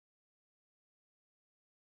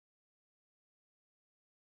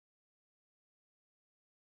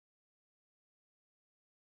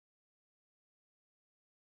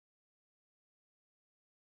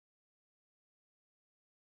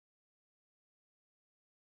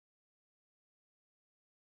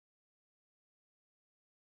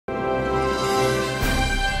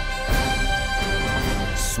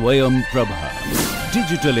Swayam Prabha.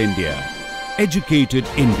 Digital India. Educated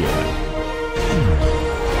India.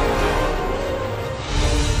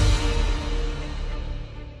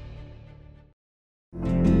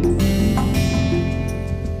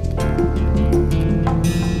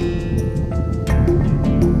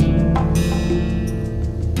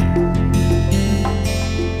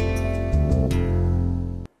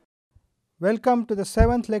 Welcome to the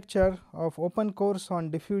 7th lecture of Open Course on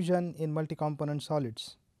Diffusion in Multi-Component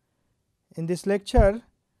Solids. In this lecture,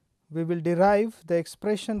 we will derive the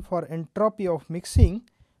expression for entropy of mixing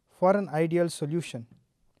for an ideal solution.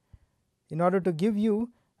 In order to give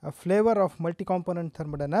you a flavor of multi-component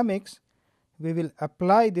thermodynamics, we will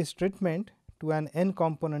apply this treatment to an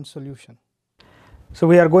n-component solution. So,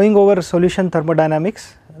 we are going over solution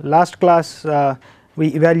thermodynamics. Last class we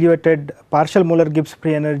evaluated partial molar Gibbs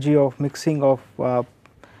free energy of mixing of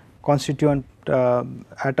constituent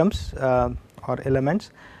atoms or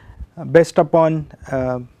elements based upon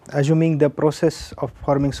assuming the process of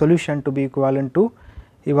forming solution to be equivalent to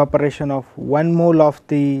evaporation of 1 mole of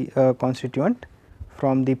the constituent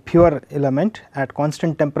from the pure element at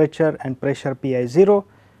constant temperature and pressure Pi0,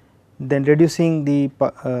 then reducing the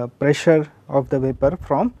pressure of the vapor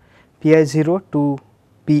from Pi0 to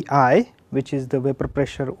Pi, which is the vapor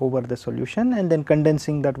pressure over the solution, and then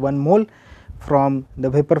condensing that 1 mole from the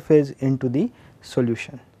vapor phase into the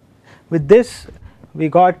solution. With this, we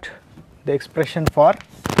got the expression for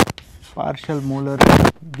partial molar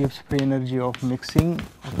Gibbs free energy of mixing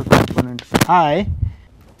of the component I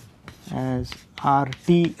as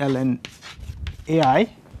RT ln AI,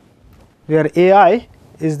 where AI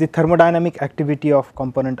is the thermodynamic activity of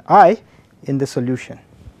component I in the solution.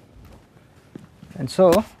 And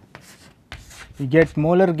so, we get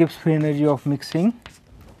molar Gibbs free energy of mixing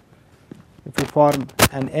if we form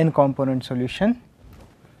an n component solution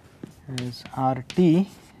as RT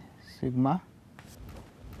sigma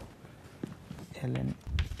ln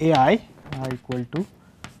AI equal to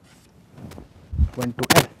 1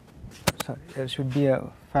 to n. Sorry, there should be a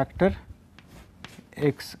factor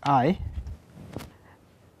xi.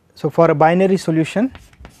 So, for a binary solution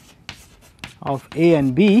of A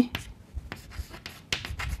and B,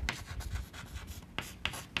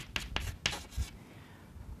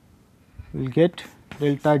 we will get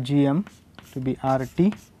delta Gm to be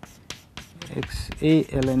RT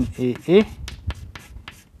XA ln AA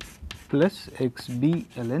plus XB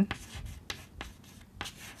ln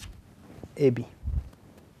AB.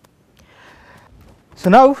 So,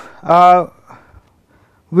 now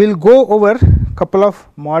we will go over couple of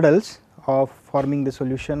models of forming the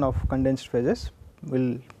solution of condensed phases. We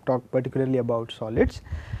will talk particularly about solids,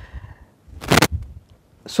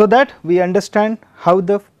 so that we understand how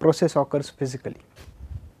the process occurs physically.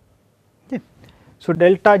 Okay. So,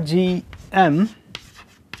 delta Gm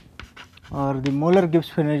or the molar Gibbs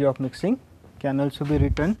free energy of mixing can also be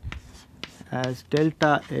written as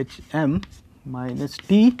delta Hm minus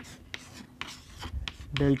T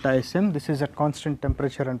delta Sm. This is at constant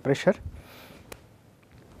temperature and pressure,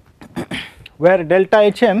 where delta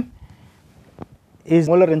Hm is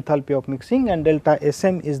molar enthalpy of mixing and delta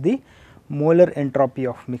Sm is the molar entropy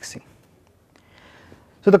of mixing.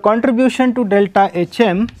 So, the contribution to delta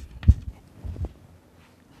Hm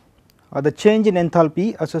or the change in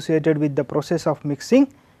enthalpy associated with the process of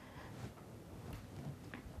mixing,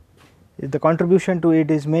 the contribution to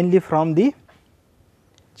it is mainly from the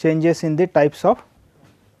changes in the types of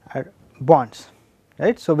bonds,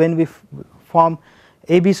 right. So, when we form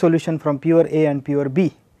AB solution from pure A and pure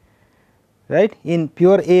B, right, in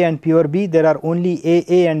pure A and pure B there are only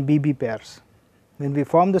AA and BB pairs. When we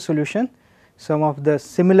form the solution, some of the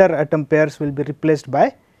similar atom pairs will be replaced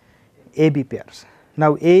by AB pairs.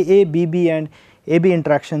 Now, AA, BB and AB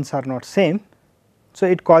interactions are not same, so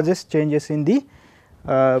it causes changes in the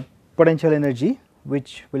potential energy,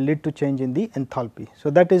 which will lead to change in the enthalpy. So,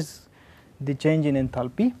 that is the change in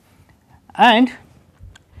enthalpy and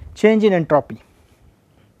change in entropy.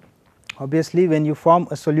 Obviously, when you form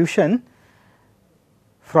a solution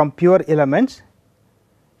from pure elements,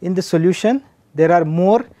 in the solution there are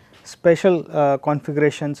more special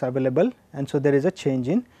configurations available, and so there is a change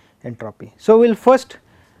in entropy. So, we will first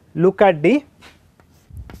look at the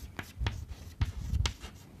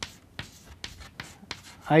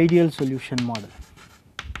ideal solution model.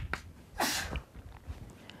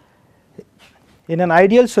 In an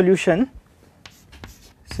ideal solution,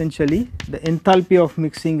 essentially the enthalpy of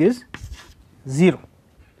mixing is 0,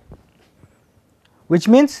 which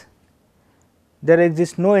means there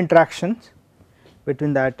exists no interactions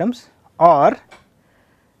between the atoms, or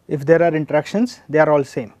if there are interactions they are all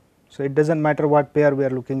same. So, it does not matter what pair we are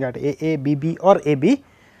looking at, AA, BB or AB,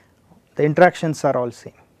 the interactions are all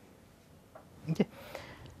same. Okay.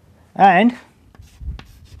 And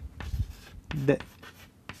the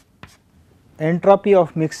entropy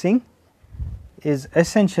of mixing is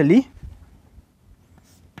essentially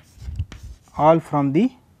all from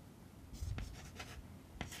the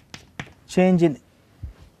change in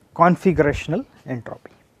configurational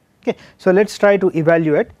entropy. Okay. So, let us try to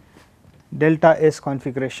evaluate delta S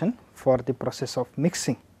configuration for the process of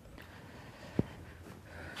mixing.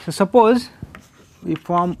 So, suppose we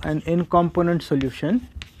form an n component solution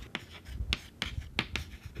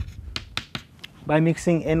by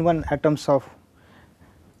mixing n1 atoms of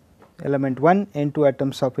element 1, n2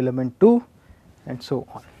 atoms of element 2 and so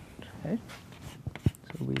on, right.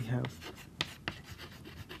 So, we have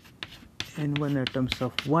n1 atoms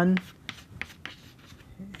of 1,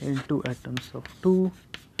 n2 atoms of 2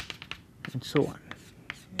 and so on,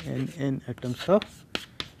 and n atoms of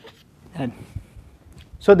n.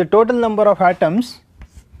 So, the total number of atoms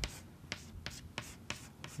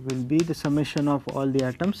will be the summation of all the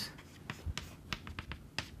atoms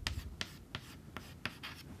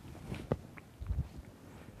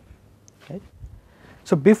right.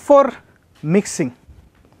 So, before mixing,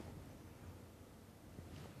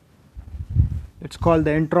 let us call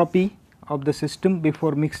the entropy of the system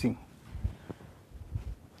before mixing,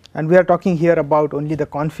 and we are talking here about only the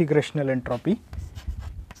configurational entropy.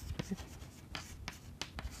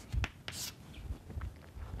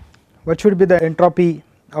 What should be the entropy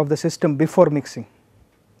of the system before mixing?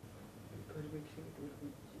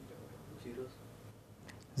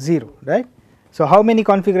 0, right. So, how many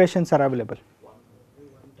configurations are available?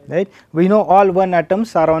 Right. We know all 1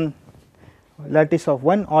 atoms are on lattice of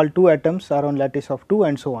 1, all 2 atoms are on lattice of 2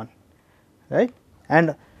 and so on, right,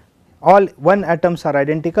 and all 1 atoms are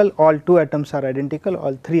identical, all 2 atoms are identical,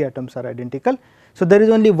 all 3 atoms are identical. So, there is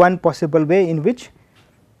only one possible way in which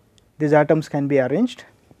these atoms can be arranged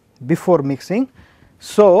before mixing.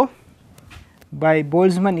 So, by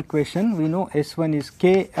Boltzmann equation we know S1 is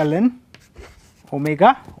k ln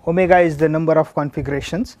omega, omega is the number of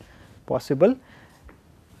configurations possible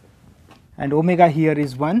and omega here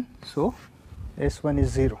is 1. So, S1 is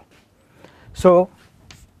 0. So,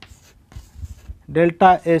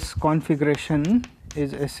 delta S configuration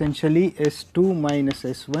is essentially S2 minus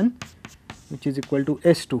S1, which is equal to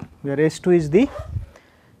S2, where S2 is the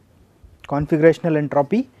configurational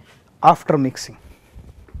entropy after mixing.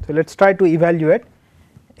 So, let us try to evaluate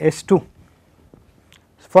S2.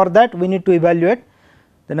 For that we need to evaluate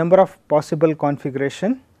the number of possible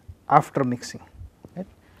configuration after mixing, right.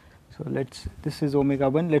 So, this is omega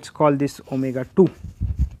 1, let us call this omega 2.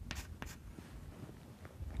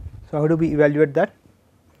 So, how do we evaluate that?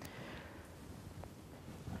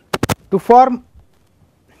 To form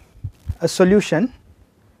a solution,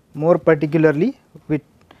 more particularly we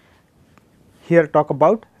here talk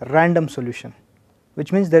about random solution,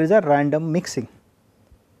 which means there is a random mixing.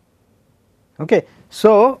 Okay.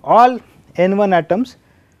 So, all n1 atoms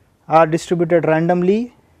are distributed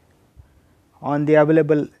randomly on the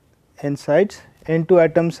available n sides, n2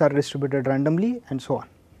 atoms are distributed randomly and so on.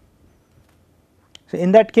 So,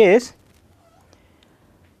 in that case,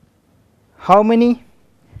 how many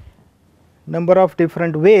number of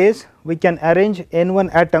different ways we can arrange n1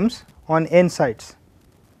 atoms on n sides?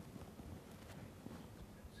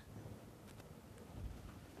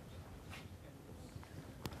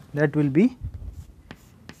 That will be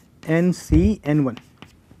NC n1.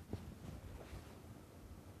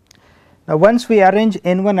 Now, once we arrange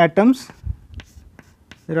n1 atoms,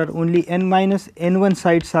 there are only n minus n1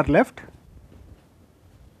 sides are left.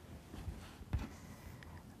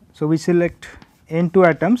 So, we select n2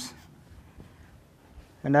 atoms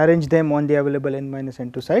and arrange them on the available n minus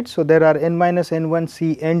n2 sides. So, there are n minus n1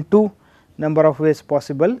 C n2 number of ways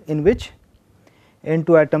possible in which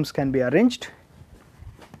n2 atoms can be arranged.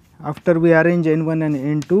 After we arrange n1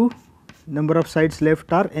 and n2, number of sides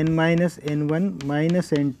left are n minus n1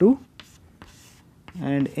 minus n2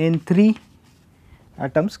 and n3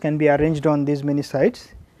 atoms can be arranged on these many sides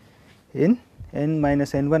in n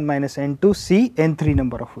minus n1 minus n2 C n3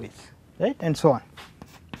 number of ways, right, and so on.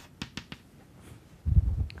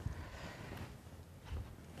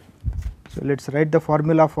 So, let us write the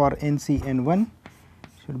formula for NC n1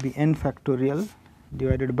 should be n factorial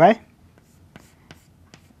divided by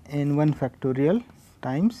n1 factorial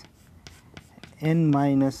times n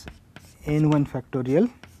minus n1 factorial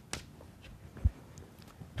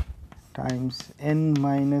times n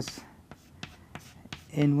minus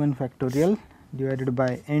n1 factorial divided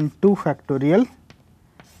by n2 factorial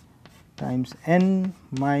times n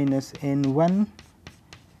minus n1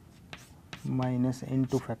 minus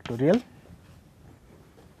n2 factorial.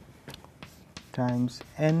 times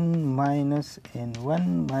n minus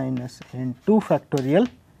n1 minus n2 factorial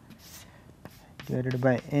divided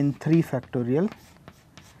by n3 factorial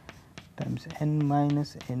times n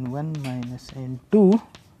minus n1 minus n2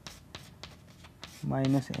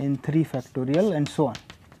 minus n3 factorial and so on.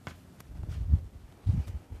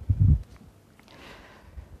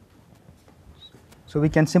 So, we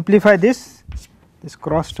can simplify this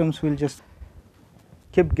cross terms will just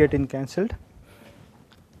keep getting cancelled,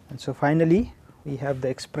 and so finally, we have the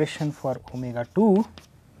expression for omega 2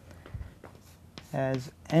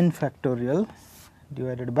 as n factorial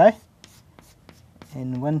divided by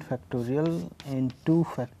n1 factorial, n2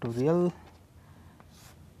 factorial,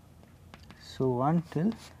 so on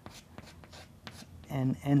till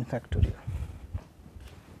n factorial.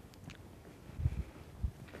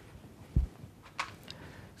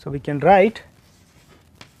 So, we can write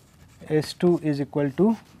S2 is equal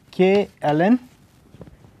to k ln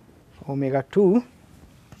omega 2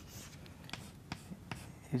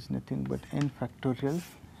 is nothing but n factorial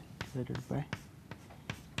divided by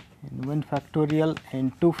n1 factorial,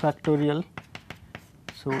 n2 factorial,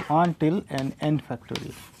 so on till n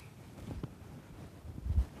factorial.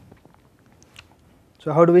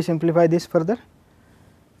 So, how do we simplify this further?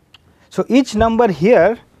 So, each number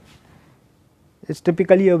here is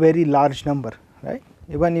typically a very large number, right.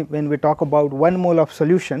 Even if when we talk about 1 mole of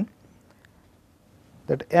solution,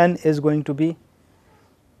 that n is going to be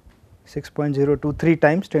 6.023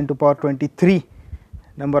 times 10 to power 23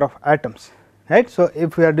 number of atoms, right. So,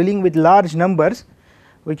 if we are dealing with large numbers,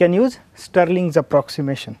 we can use Stirling's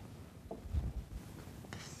approximation.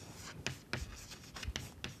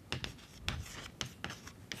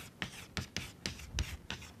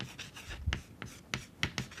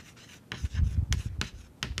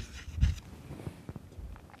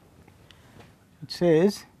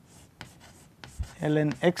 Says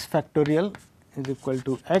ln x factorial is equal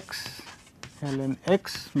to x ln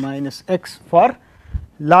x minus x for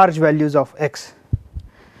large values of x.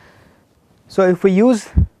 So, if we use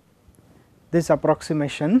this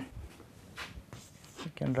approximation,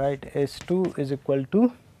 we can write S2 is equal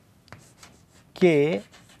to k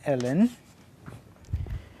ln,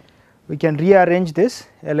 we can rearrange this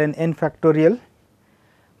ln n factorial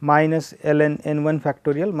minus ln n1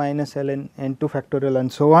 factorial minus ln n2 factorial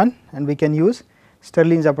and so on, and we can use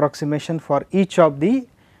Stirling's approximation for each of the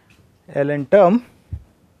ln term.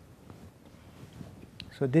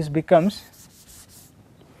 So, this becomes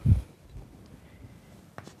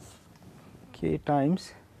k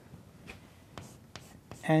times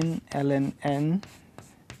n ln n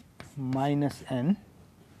minus n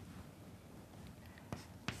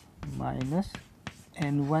minus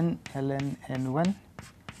n1 ln n1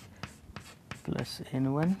 plus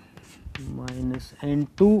n1 minus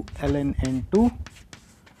n2 ln n2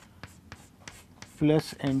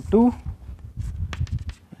 plus n2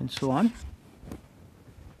 and so on.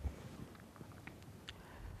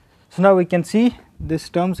 So, now we can see this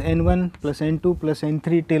terms n1 plus n2 plus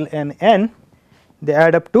n3 till n, they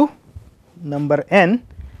add up to number n,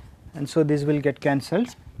 and so this will get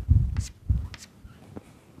cancelled,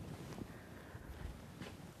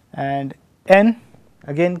 and n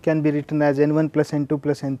again can be written as n1 plus n2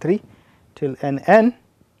 plus n3 till n.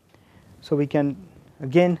 So, we can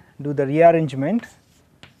again do the rearrangement,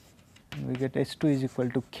 and we get S2 is equal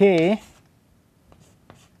to k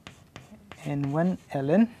n1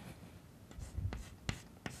 ln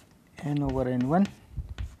n over n1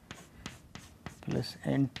 plus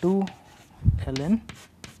n2 ln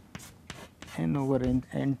n over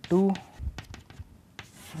n2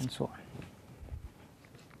 and so on.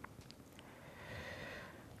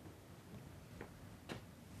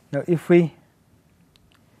 Now, if we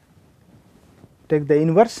take the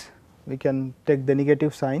inverse, we can take the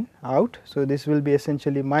negative sign out. So, this will be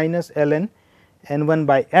essentially minus ln n1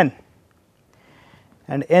 by n,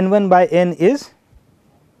 and n1 by n is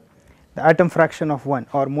the atom fraction of 1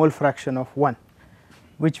 or mole fraction of 1,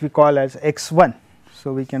 which we call as x1.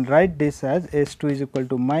 So, we can write this as S2 is equal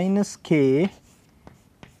to minus k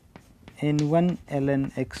n1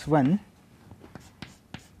 ln x1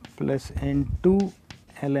 plus n2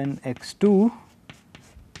 ln x2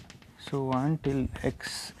 so on till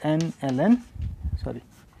xn ln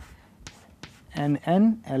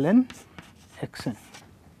nn ln xn.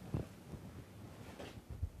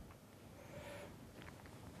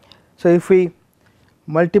 So, if we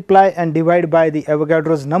multiply and divide by the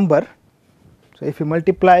Avogadro's number, so if we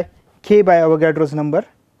multiply k by Avogadro's number,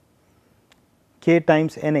 k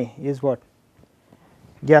times Na is what?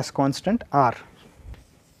 Gas constant R.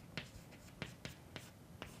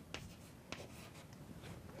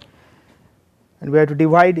 and we have to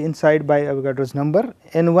divide inside by Avogadro's number,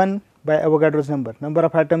 N1 by Avogadro's number. Number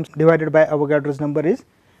of atoms divided by Avogadro's number is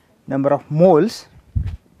number of moles.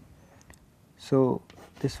 So,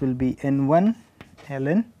 this will be N1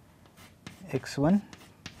 ln x1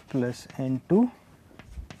 plus N2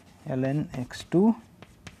 ln x2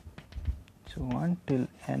 so on till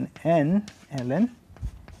Nn ln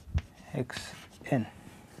xn.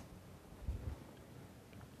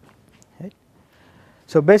 Right.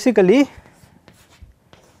 So, basically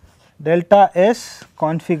delta S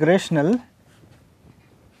configurational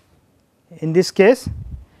in this case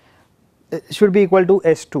should be equal to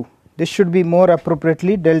S2. This should be more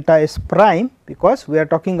appropriately delta S prime, because we are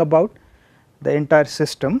talking about the entire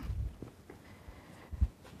system.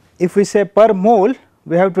 If we say per mole,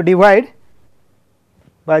 we have to divide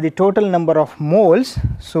by the total number of moles.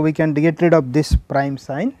 So, we can get rid of this prime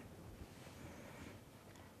sign.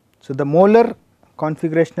 So, the molar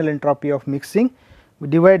configurational entropy of mixing, we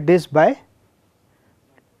divide this by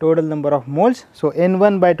total number of moles. So,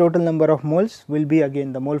 N1 by total number of moles will be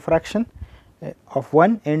again the mole fraction of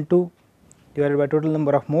 1, N2 divided by total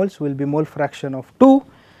number of moles will be mole fraction of 2,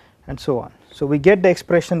 and so on. So, we get the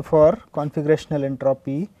expression for configurational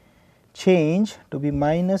entropy change to be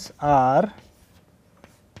minus R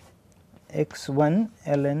x1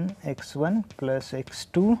 ln x1 plus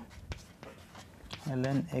x2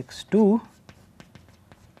 ln x2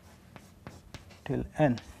 till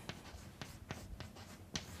n.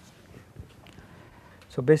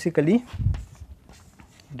 So, basically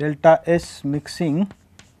delta S mixing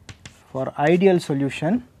for ideal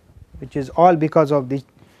solution, which is all because of the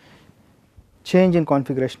change in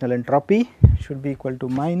configurational entropy, should be equal to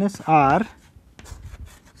minus R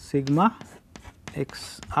sigma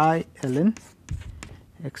xi ln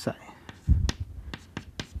xi,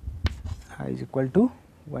 I is equal to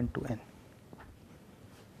 1 to n.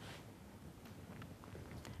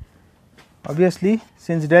 Obviously,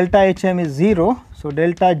 since delta Hm is 0, so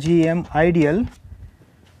delta Gm ideal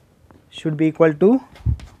should be equal to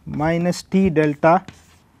minus T delta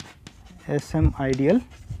Sm ideal,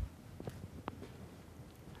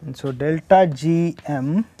 and so delta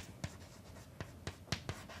Gm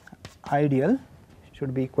ideal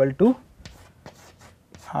should be equal to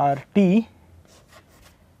RT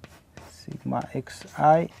sigma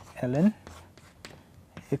xi ln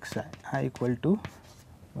xi, I equal to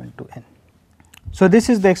 1 to n. So, this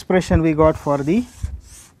is the expression we got for the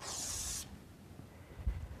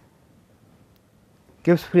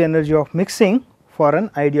Gibbs free energy of mixing for an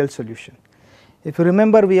ideal solution. If you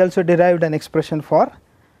remember, we also derived an expression for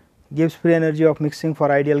Gibbs free energy of mixing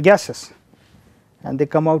for ideal gases, and they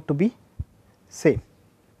come out to be same,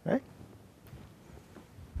 right.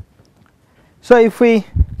 So, if we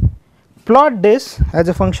plot this as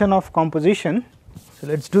a function of composition, so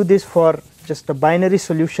let us do this for just a binary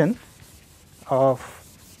solution of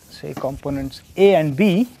say components A and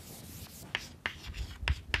B.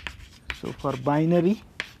 So, for binary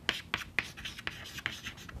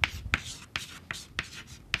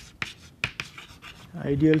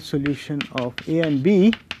ideal solution of A and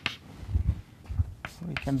B,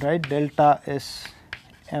 we can write delta S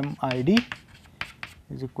m I d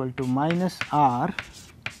is equal to minus R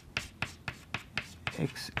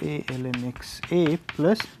x A ln x A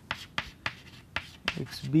plus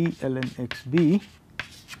x B ln x B,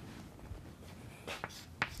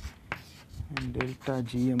 and delta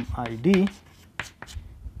G m I d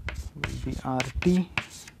will be R T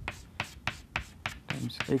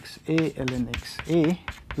times x A ln x A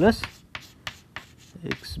plus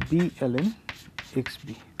x B ln x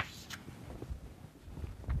B.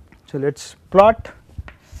 So, let us plot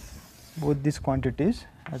both these quantities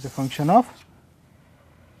as a function of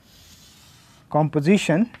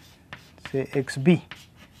composition, say x B.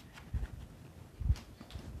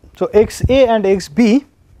 So, x A and x B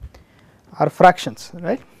are fractions,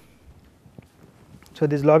 right. So,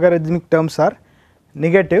 these logarithmic terms are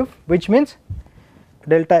negative, which means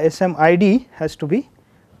delta Sm I d has to be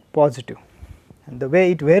positive, and the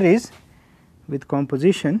way it varies with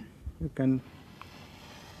composition, you can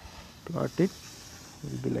plot it,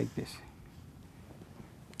 will be like this.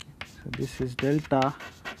 So, this is delta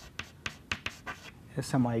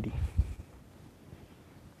Sm I d,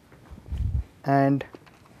 and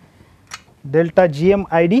delta Gm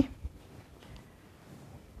I d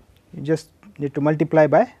you just need to multiply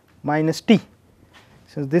by minus T.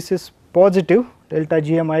 Since this is positive, delta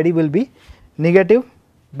Gm I d will be negative,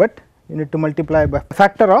 but you need to multiply by a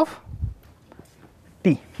factor of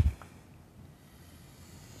T.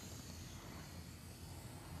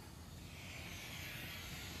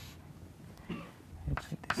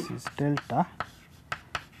 So, this is delta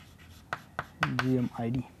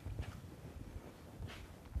GMID.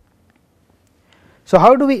 So,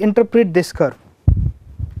 how do we interpret this curve?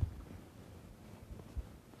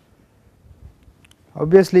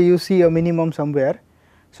 Obviously, you see a minimum somewhere.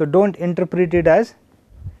 So, do not interpret it as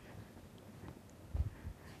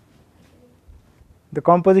the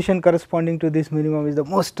composition corresponding to this minimum is the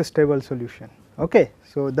most stable solution. Okay.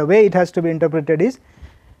 So, the way it has to be interpreted is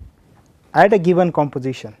at a given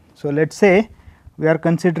composition. So, let us say we are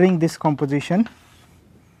considering this composition,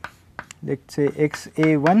 let us say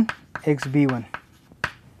XA1 XB1.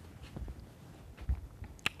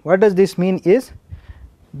 What does this mean is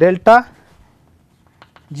delta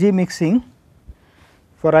G mixing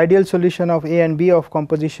for ideal solution of A and B of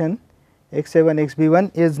composition XA1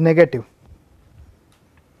 XB1 is negative,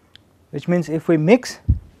 which means if we mix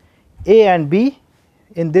A and B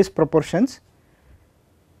in these proportions,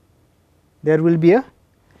 there will be a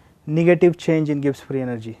negative change in Gibbs free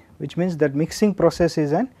energy, which means that mixing process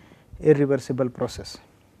is an irreversible process.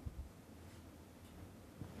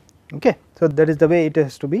 Okay. So, that is the way it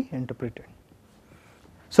has to be interpreted.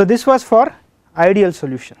 So, this was for ideal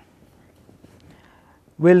solution.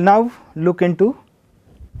 We will now look into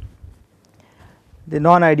the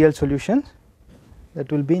non-ideal solutions,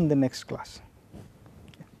 that will be in the next class.